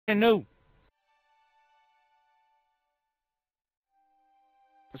new.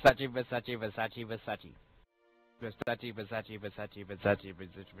 Versace, Versace, Versace, Versace. Versace, Versace, Versace, Versace,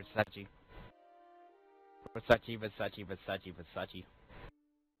 Versace. Versace, Versace, Versace, Versace.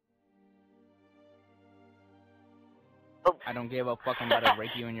 Oops. I don't give a fuck. I'm about to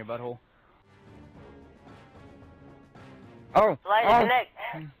rape you in your butthole. Oh, Connect.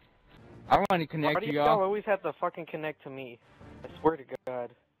 I want to connect Why do to y'all y'all. always have to fucking connect to me? I swear to God.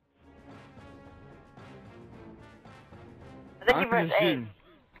 I think you press A. shooting.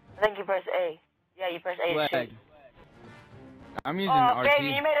 I think you press A. Yeah, you press A to Flag. shoot. I'm using Oh, RT. baby,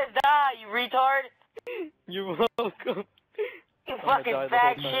 you made us die, you retard. You're welcome. You I'm fucking gonna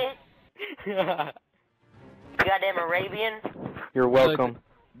die the fag whole shit. time. You goddamn Arabian. You're welcome.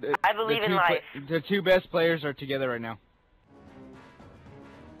 I believe in life. The two best players are together right now.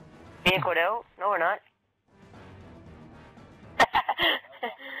 Me and Cordell? No, we're not.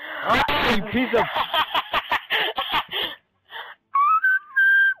 Oh, you piece of...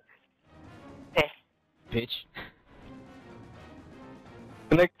 Okay. Bitch.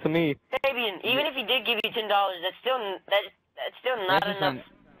 Connect to me. Fabian, even if he did give you $10, that's still not That's enough.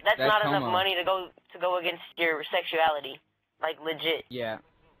 That's not enough homo. money to go against your sexuality. Like legit. Yeah.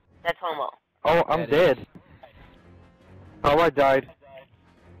 That's homo. Oh, I'm That dead. is. Oh, I died.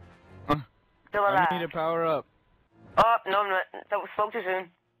 Still alive. I need to power up. Oh, no, I'm not. That spoke too soon.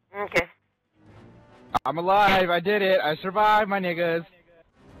 Okay. I'm alive. I did it. I survived, my niggas.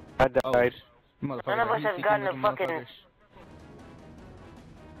 I died. Motherfuckers. None of us have gotten a fucking... motherfuckers.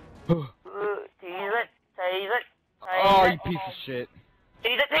 Tease it. Oh, you piece of shit.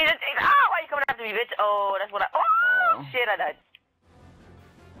 Tease it. Ah, why are you coming after me, bitch? Oh, that's what I... Oh, shit, I died.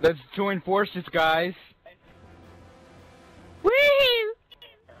 Let's join forces, guys. Woo!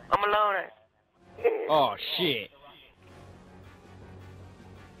 I'm a loner. Oh, shit.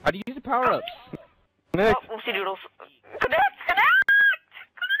 How do you use the power-ups? Connect. Oh, oopsie doodles. Connect!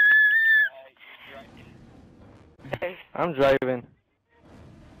 Okay. I'm driving.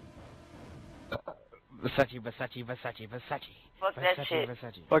 Versace, Versace, Versace, Versace. Fuck that Versace, shit.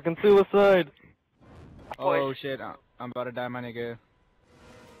 Versace. Fucking suicide. Oh, shit. I'm about to die, my nigga.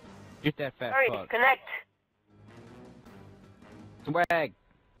 Get that fat Hurry, fuck. connect. Swag.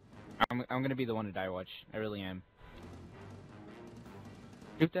 I'm gonna be the one to die, watch. I really am.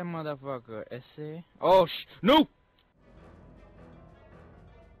 Shoot that motherfucker, essay. Oh, no!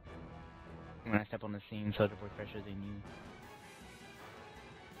 When I step on the scene, Soldier Boy fresher than you.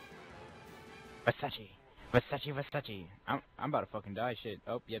 Versace. Versace, Versace. I'm about to fucking die, shit.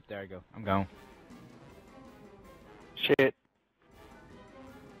 Oh, yep, there I go. I'm gone. Shit.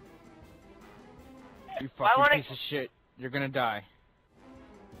 You fucking piece of shit. You're gonna die.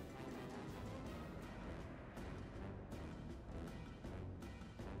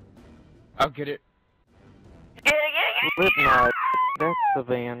 I'll get it. Get it. Slipknot. That's the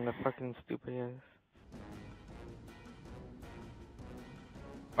van, the fucking stupid ass.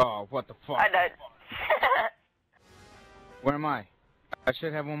 Oh, what the fuck? I died. Where am I? I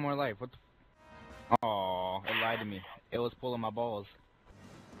should have one more life. What the Oh, it lied to me. It was pulling my balls.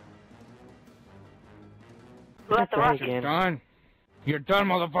 Who left the rocket? You're done. You're done,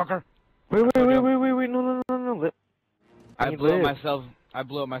 motherfucker. Wait, no. I blew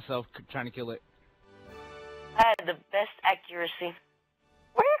up myself trying to kill it. I had the best accuracy.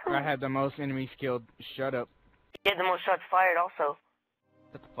 I had the most enemies killed. Shut up. You had the most shots fired also.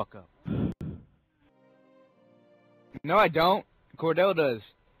 Shut the fuck up. No, I don't. Cordell does.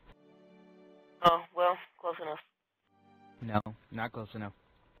 Oh, well, close enough. No, not close enough.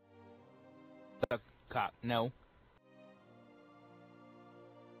 Suck cock. No.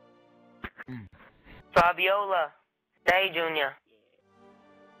 Fabiola. Day Junior.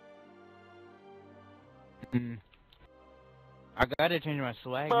 I gotta change my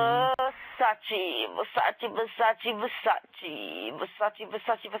swag. Man. Versace. Let's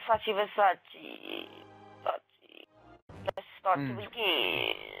start to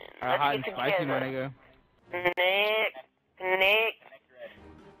begin. Hot Let's and get spicy, my together. nigga.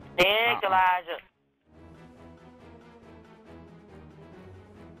 Nick, Elijah.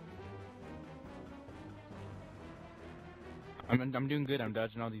 I'm doing good. I'm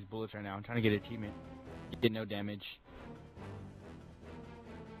dodging all these bullets right now. I'm trying to get an achievement. Get no damage.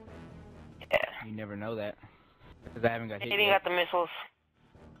 Yeah. You never know that. Because I haven't got hit Maybe you yet. got the missiles.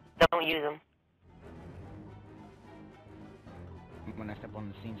 Don't use them. When I step on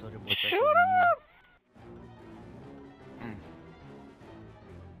the scene, Soldier Boy. Shoot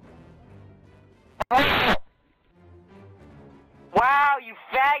up! Wow, you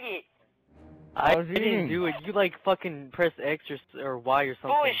faggot! I was didn't eating. do it. You like fucking press X or Y or something.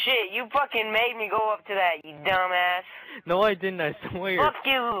 Bullshit, you fucking made me go up to that, you dumbass. No, I didn't. I swear. Fuck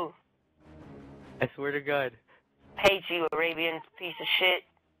you. I swear to God. Hate you, Arabian piece of shit.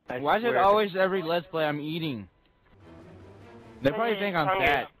 I Why is it swear. always every Let's Play I'm eating? They probably think I'm Hungry.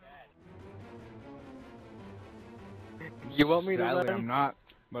 fat. You want me to Sadly, run? I'm not.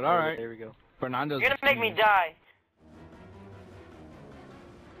 But Oh, alright. there we go. Fernando's You're gonna make me excuse. die.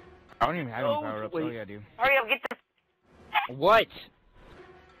 I don't even have any Oh, power ups. wait. Oh yeah, I do. Hurry up, get the... What?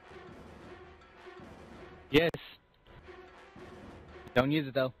 Yes. Don't use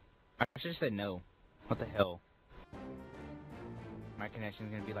it though. I should have said no. What the hell? My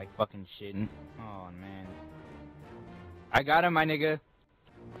connection's gonna be like fucking shitting. Oh man. I got him, my nigga.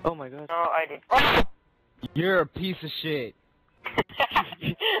 Oh my God. No, I did. Oh! You're a piece of shit.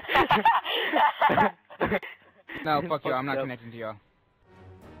 No, fuck you. I'm not up. connecting to y'all.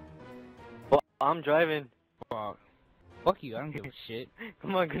 Well, I'm driving. Fuck you. I don't give a shit.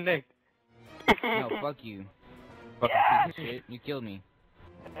 Come on, connect. No, fuck you. Fucking piece of shit. You killed me.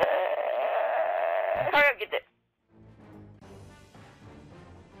 Hurry up, get the...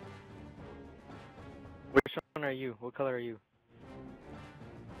 Which one are you? What color are you?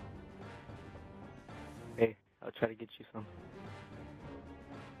 Hey, I'll try to get you some.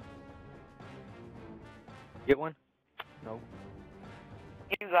 Get one? No.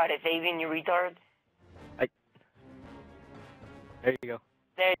 You got it, Fabian, you retard. There you go.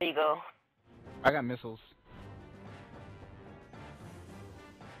 There you go. I got missiles.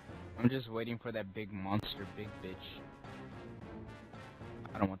 I'm just waiting for that big monster, big bitch.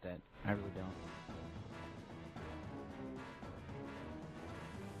 I don't want that. I really don't.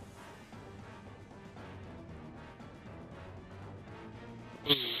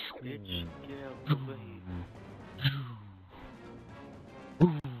 Bitch, get out the way.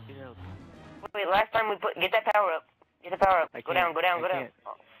 Get out. Wait, last time we put... Get that power up. Get the power up. I Go can't. down, go down, I go down. can't.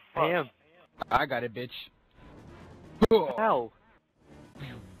 Oh, I fuck. am. I got it, bitch. How?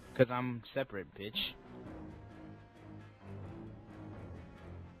 Cause I'm separate, bitch.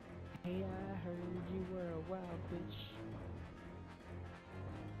 Hey, I heard you were a wild bitch.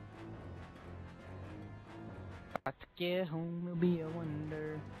 About to get home will be a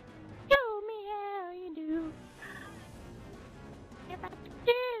wonder. Show me how you do. About to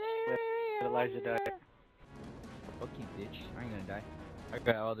get Let Elijah die. Fuck you, bitch. I ain't gonna die. I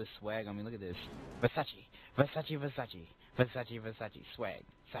got all this swag on me. Look at this. Versace, Versace, Versace, Versace, Versace, swag,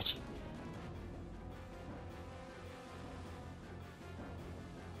 Versace.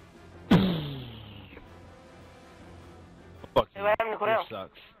 Fuck Hey, you. what happened to Cordell? This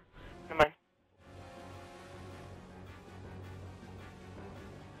sucks. Never mind.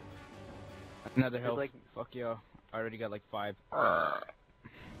 Another There's health. like- Fuck y'all. I already got like 5.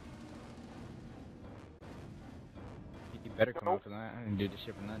 You better come out for that. I didn't do this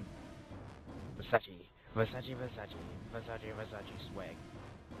shit for nothing. Versace, Versace, Versace, Versace, Versace, swag.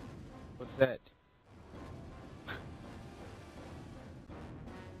 What's that?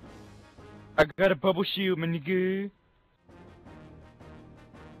 I got a bubble shield, my nigga.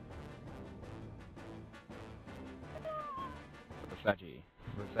 Versace,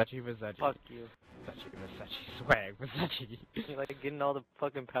 Versace, Versace. Fuck you. Versace, Versace, swag, Versace. You're like getting all the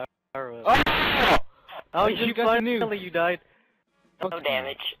fucking power up. Oh! Oh, you you got the finally nuke. you died. Fuck No you.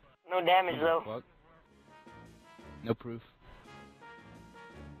 damage. No damage, What the though. fuck? No proof.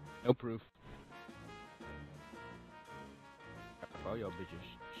 No proof. Fuck all y'all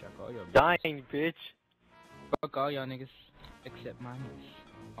bitches. Fuck all y'all bitches. Dying, bitch. Fuck all y'all niggas. Except my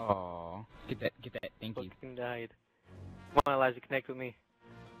niggas. Aww. Get that. Thank you. Fucking died. Come on, Elijah, connect with me.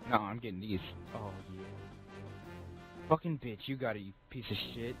 No, I'm getting these. Oh, yeah. Fucking bitch, you got it, you piece of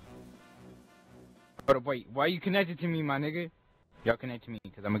shit. Hold up, wait. Why you connected to me, my nigga? Y'all connect to me,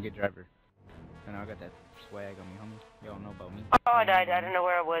 because I'm a good driver. And I got that swag on me, homie. Y'all know about me. Oh, I died. I didn't know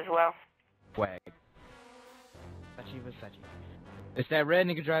where I was. Well, Swag. Versace, Versace. It's that red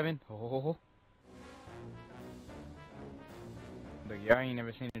nigga driving. Ho, ho, ho, ho. Look, y'all ain't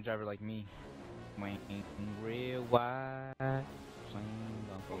never seen a driver like me. Swing real wide. Swing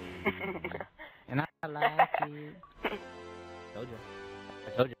bumpy. And I like it. Told you.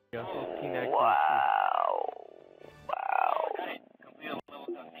 I told you. 15 accuracy. wow.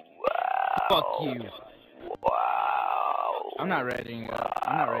 Fuck you. Wow. I'm not readying up.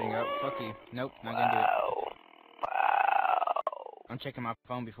 I'm not readying up. Fuck you. Nope, not gonna do it. Wow. I'm checking my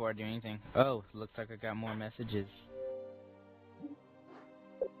phone before I do anything. Oh, looks like I got more messages.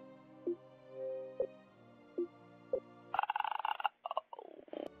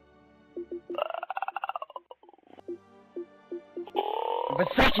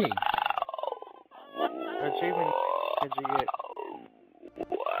 Versace! achievement did you get?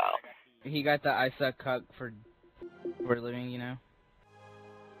 Wow. He got the I suck cuck for a living, you know.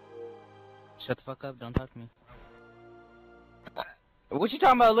 Shut the fuck up, don't talk to me. What you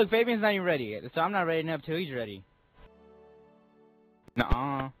talking about? Look, Fabian's not even ready, so I'm not ready enough till he's ready.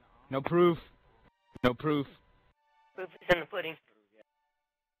 Nuh-uh. No proof. No proof. Proof is in the pudding.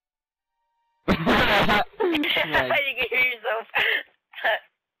 Yeah. You can hear yourself.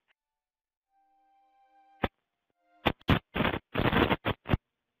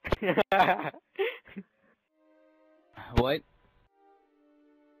 What?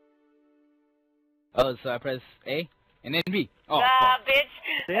 Oh, so I press A and then B. Oh, fuck. Bitch.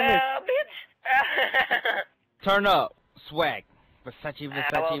 Damn Bitch. Turn up. Swag. Versace. Where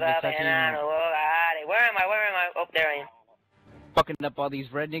am I? Oh, there I am. Fucking up all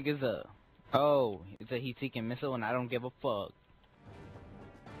these red niggas up. Oh, it's a heat-seeking missile and I don't give a fuck.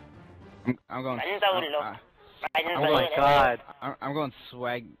 I'm going. Oh my god. I'm going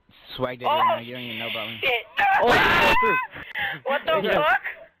swag daddy right now. You don't even know about me. Shit. Oh, you fell through. What the fuck?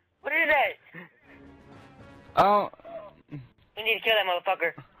 What is that? Oh. We need to kill that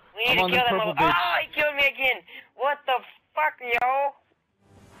motherfucker. We need I'm to on kill this that purple motherfucker. bitch. Oh, he killed me again. What the fuck, yo?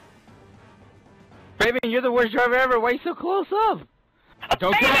 Fabian, you're the worst driver ever. Why are you so close up?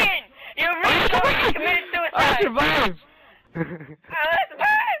 Don't Fabian! come. You really committed suicide. I survived. I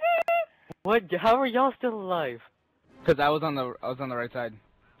survived. What? How are y'all still alive? Cause I was on the right side.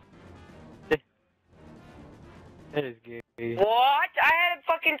 That is gay. What? I had a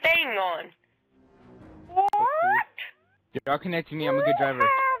fucking thing on. What? Y'all connect to me. I'm a good driver.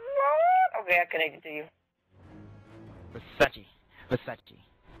 Okay, I connected to you. Versace. But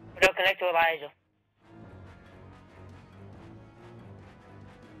don't connect to Elijah.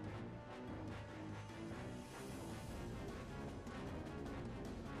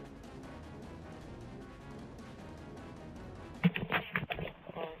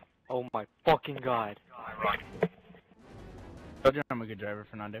 Oh my fucking god. Told you I'm a good driver,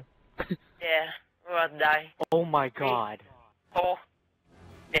 Fernando. Yeah, we're about to die. Oh my god. Oh.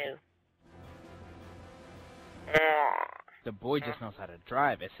 No. The boy just knows how to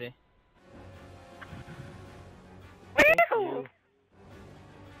drive, ese. Thank you.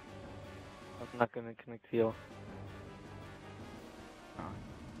 I'm not gonna connect to you. Oh,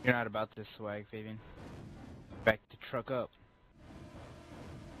 you're not about this swag, Fabian. Back the truck up.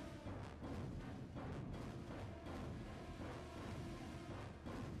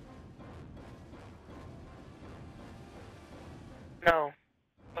 No.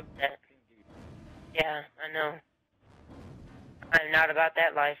 Fuck that. Yeah, I know. I'm not about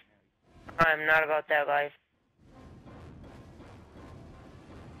that life. I'm not about that life.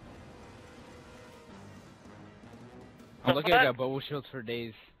 I'm looking at bubble shields for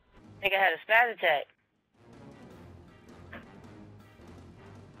days. I think I had a spaz attack.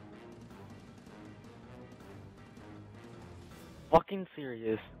 Fucking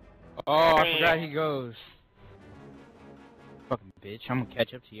serious. Oh, I forgot he goes. Fucking bitch, I'm gonna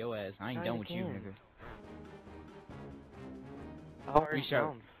catch up to your ass. I ain't done with you, nigga. How are you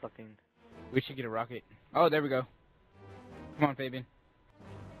down, fucking? We should get a rocket. Oh, there we go. Come on, Fabian.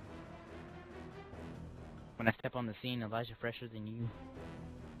 When I step on the scene, Elijah fresher than you.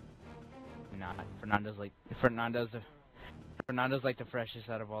 Nah, Fernando's like the freshest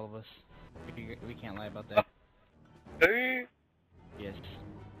out of all of us. We can't lie about that. Yes.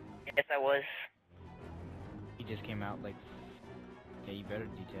 Yes, I was. He just came out like. Yeah, you better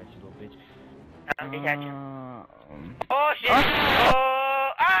detach, you little bitch. I'm detaching. Oh shit!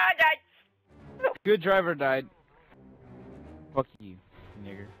 Oh, I died. Good driver died. Fuck you,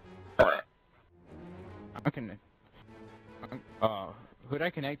 nigger. I'm connect. Who'd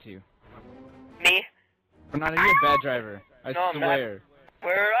I connect to? Me. Fernando, you're a bad driver. I No, swear.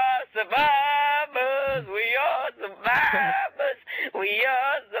 We're all survivors. We are survivors. We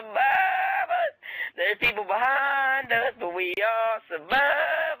are survivors. There's people behind us, but we are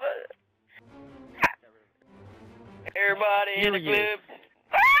survivors. Everybody in the clip.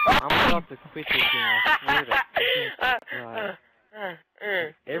 I'm about to quit this game. I swear to God.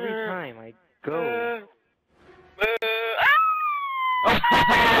 Every time I go. Oh,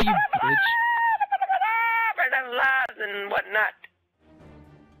 you bitch. Lives and whatnot.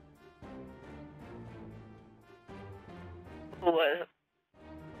 Who was?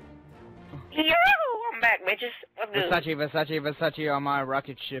 Yo, I'm back, bitches. What's good? Versace on my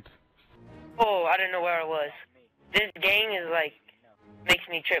rocket ship. Oh, I didn't know where I was. This game is like makes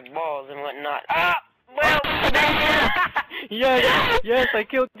me trip balls and whatnot. Ah, well. Yes, I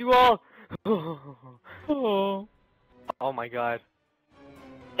killed you all. Oh my god.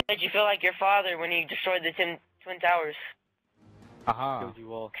 Did you feel like your father when he destroyed the Twin Towers? Aha. Killed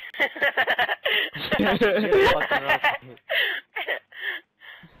you all.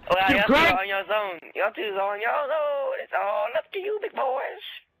 Well, y'all two are on your own. Y'all two's on your own. It's all up to you, big boys.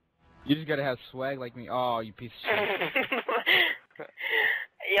 You just gotta have swag like me. Oh, you piece of shit.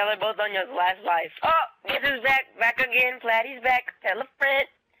 Y'all are both on your last life. Oh, guess who's back? Back again. Platty's back. Tell a friend.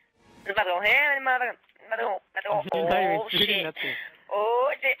 It's about to go ham, motherfucker. Oh, shit.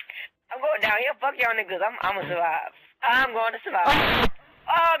 Oh, shit. I'm going down here. Fuck y'all niggas. I'm gonna survive. I'm going to survive.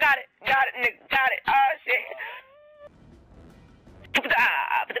 Oh, got it. Got it, nigga. Got it. Oh, shit.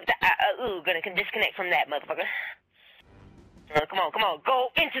 Ooh, gonna disconnect from that, motherfucker. Come on, come on. Go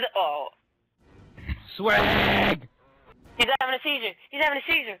into the... Oh. Swag! He's having a seizure. He's having a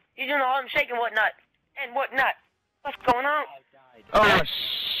seizure. He's doing all them shaking whatnot. And whatnot. What's going on? Oh,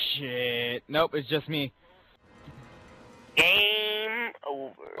 shit. Nope, it's just me. Game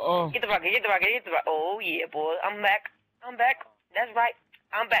over. Oh. Get the rocket, get the rocket, get the rocket. Oh, yeah, boy. I'm back. I'm back. That's right.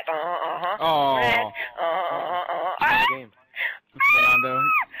 I'm back. Oh. Ah! Game. Fernando.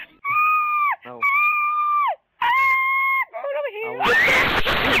 No. Going over here.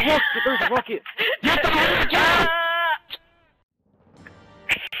 There's a rocket. Get the rocket!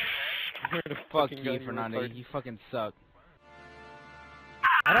 Where the Fuck fucking you, gun Fernando. were You fucking suck.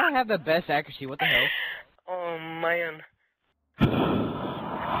 I don't have the best accuracy. What the hell? Oh, man.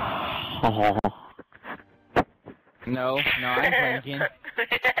 No, I ain't playing again.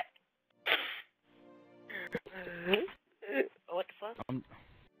 What the fuck?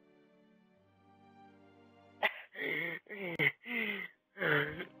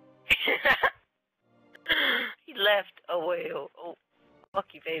 He left. Oh, wait. Oh,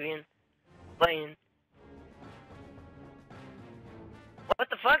 fuck you, Fabian. Playing. What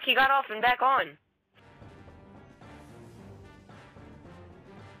the fuck? He got off and back on.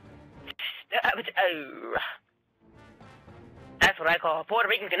 Oh. That's what I call a Puerto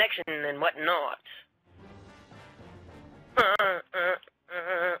Rican connection and whatnot.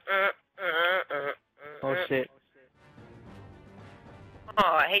 Oh shit.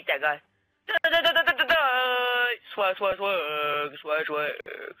 Oh, I hate that guy. Swag, swag, swag, swag, swag, swag,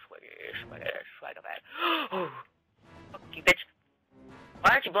 swag, swag. Fuck you, bitch. Why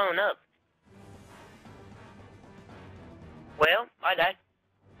aren't you blowing up? Well, I died.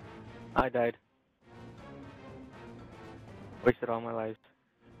 I died. Wasted all my life.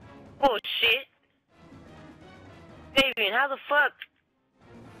 Bullshit. Fabian, how the fuck?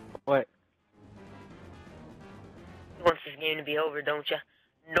 What? You want this game to be over, don't ya?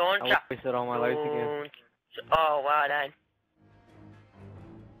 Don't ya? I wasted all my life again. Oh, wow, I died.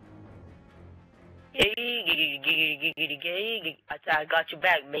 I got you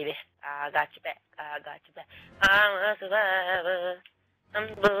back, baby. I got you back. I got you back. I'm a survivor. I'm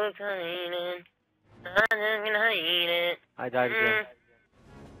book hiding. I'm gonna hide it. I died again.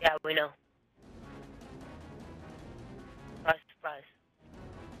 Yeah, we know. Surprise, surprise.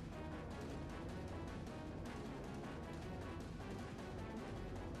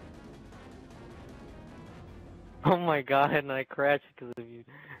 Oh my god, and I crashed because of you.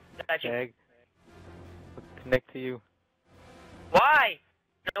 Got you. Tag. Connect to you. Why?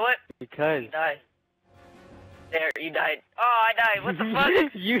 You know what? Because. You died. There, you died. Oh, I died. What the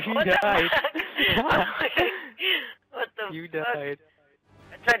fuck? You What died. The fuck? What the You fuck? died.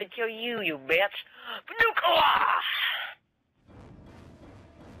 I tried to kill you, you bitch.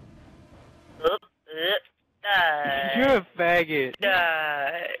 Die. You're a faggot.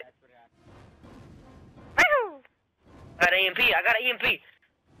 Die. I got EMP. I got an EMP.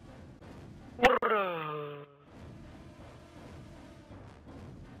 Uh-oh.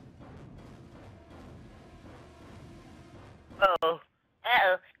 Uh-oh.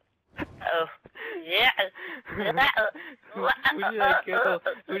 Uh-oh. Yeah. Who did I kill?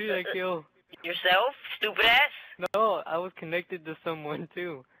 Who did I kill? Yourself, stupid ass? No, I was connected to someone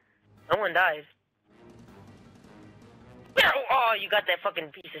too. No one dies. Oh, you got that fucking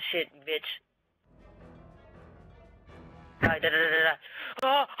piece of shit, bitch.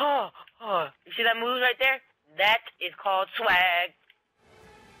 Oh. You see that move right there? That is called swag.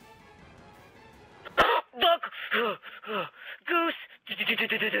 Duck! Goose!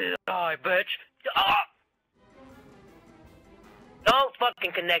 Die, bitch. Don't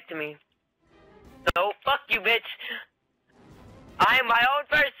fucking connect to me. No, fuck you, bitch. I am my own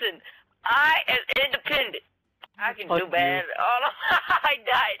person. I am independent. I can do bad. Oh, no. I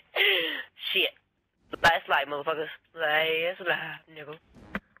died. Shit. Last light, motherfuckers. Last light, nigga.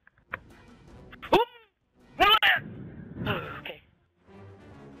 Okay.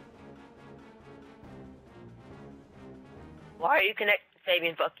 Why are you connected?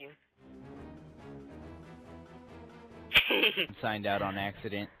 Fabian, fuck you. Signed out on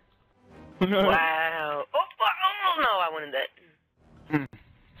accident. Wow. Oh, no, I wanted that.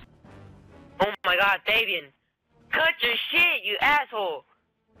 Oh my god, Fabian. Cut your shit, you asshole.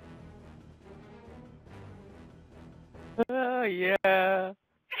 Oh, yeah.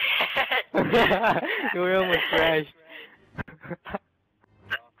 You were almost crashed.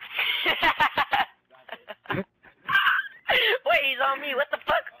 Wait, he's on me, what the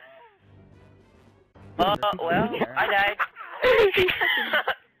fuck? Well, I died.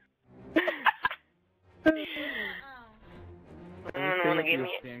 Wanna give me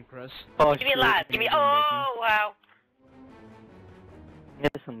it? Oh, Give me a lot. Give me. Oh, wow.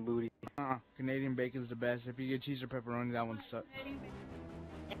 Get some booty. Canadian bacon's the best. If you get cheese or pepperoni, that one sucks.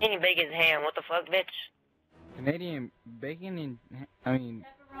 Canadian bacon's ham. What the fuck, bitch? Canadian bacon and I mean,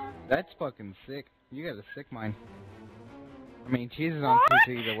 that's fucking sick. You got a sick mind. I mean, cheese is on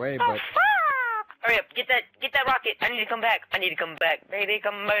pizza either way, but. Hurry up! Get that rocket! I need to come back. Baby,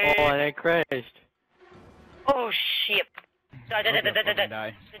 come back. Oh, and I crashed. Oh shit!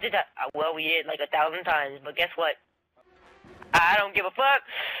 Die. Well, we did like 1,000 times, but guess what? I don't give a fuck.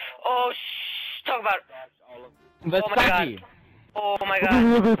 Oh talk about it. Let's oh my god. Oh my god.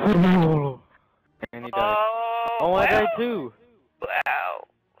 And he died. Oh, I died too. Wow.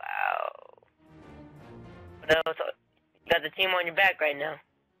 What else? You got the team on your back right now.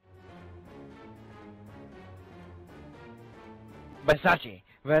 Versace.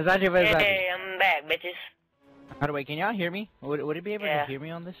 Hey, I'm back, bitches. By the way, can y'all hear me? Would it be able to hear me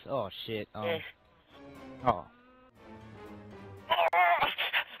on this? Oh shit. Yes. Oh.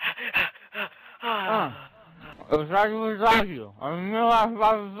 Versace.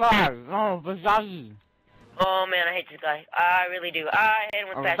 Oh man, I hate this guy. I really do. I hate him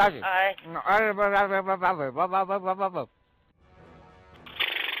with passion.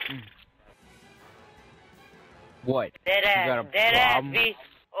 What? Dead ass B.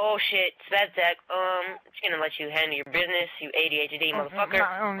 Oh shit, Sad Tech. Just gonna let you handle your business, you ADHD motherfucker.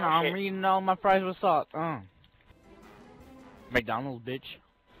 No, I'm reading all my fries with salt. McDonald's, bitch.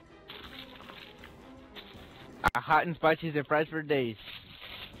 Hot and spicy and fries for days.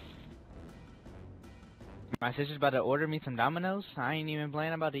 My sister's about to order me some Domino's. I ain't even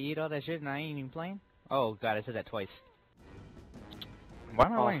playing. I'm about to eat all that shit and I ain't even playing. Oh god, I said that twice. Why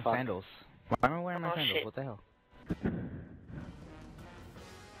am I wearing sandals? Why am I wearing my sandals? Shit. What the hell?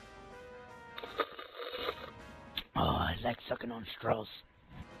 Oh, I like sucking on straws.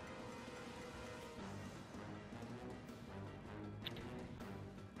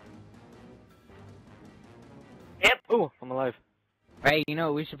 Yep. Oh, I'm alive. Hey, you know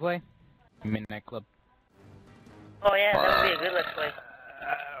what we should play? Midnight Club. Oh yeah, that would be a good let's play.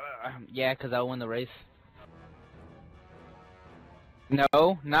 Yeah, cause I'll win the race.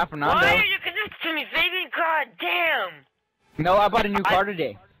 No, not Fernando. Why are you connected to me, Fabian? God damn! No, I bought a new car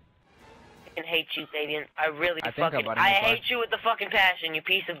today. I fucking hate you, Fabian. I really I think fucking. I bought a new car. hate you with the fucking passion, you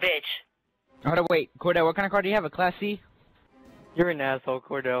piece of bitch. Hold on, wait, Cordell, what kind of car do you have? A Class C? You're an asshole,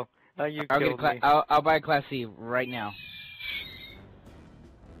 Cordell. You killed me. I'll buy a Class C right now.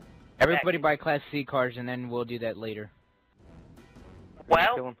 Everybody buy Class C cars, and then we'll do that later.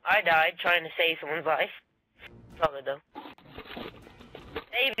 Well, I died trying to save someone's life. It's all good though.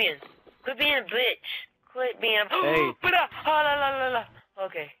 Fabian, quit being a bitch. Quit being a. Hey.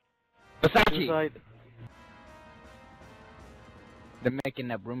 Okay. Versace. They're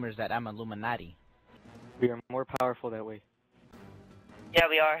making up rumors that I'm Illuminati. We are more powerful that way. Yeah,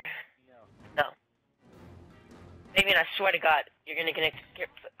 we are. No. Fabian, I swear to God, you're gonna connect. See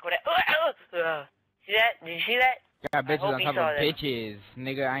that? Did you see that? Got bitches on top of bitches.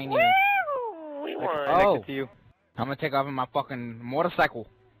 Nigga, I ain't even. Woo! We won. Oh. To you. I'm gonna take off in my fucking motorcycle.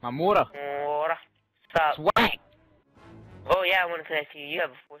 My motor. Stop. Swag. Oh yeah, I want to connect to you. You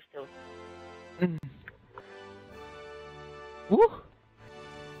have a force too. Woo.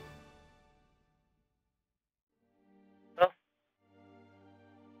 Oh.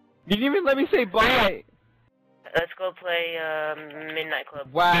 You didn't even let me say bye. Let's go play Midnight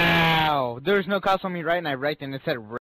Club. Wow. There's no cost on me right, and I wrecked and it said